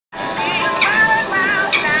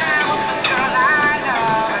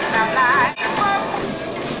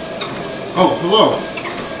Oh, hello,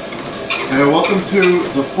 and welcome to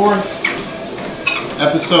the fourth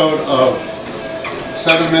episode of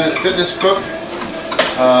 7-Minute Fitness Cook.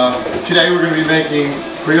 Today we're going to be making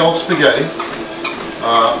Creole spaghetti.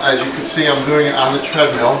 As you can see, I'm doing it on the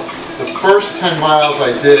treadmill. The first 10 miles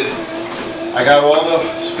I did, I got all the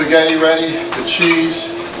spaghetti ready, the cheese,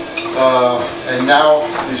 and now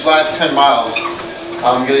these last 10 miles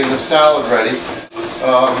I'm getting the salad ready.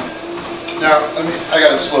 Now, I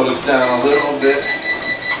got to slow this down a little bit.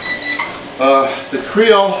 The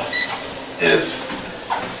Creole is,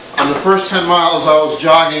 on the first 10 miles I was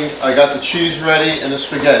jogging, I got the cheese ready and the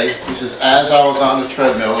spaghetti. This is as I was on the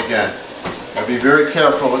treadmill again. I'll be very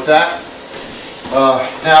careful with that.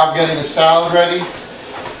 Now I'm getting the salad ready.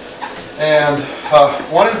 And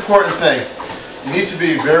one important thing, you need to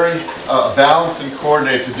be very balanced and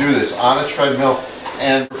coordinated to do this on a treadmill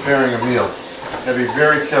and preparing a meal. You got to be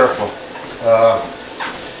very careful.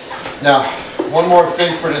 Now, one more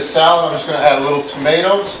thing for this salad, I'm just going to add a little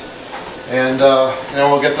tomatoes, and then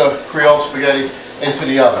we'll get the Creole spaghetti into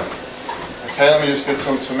the oven. Okay, let me just get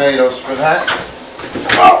some tomatoes for that.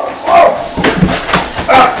 Oh,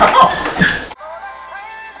 oh.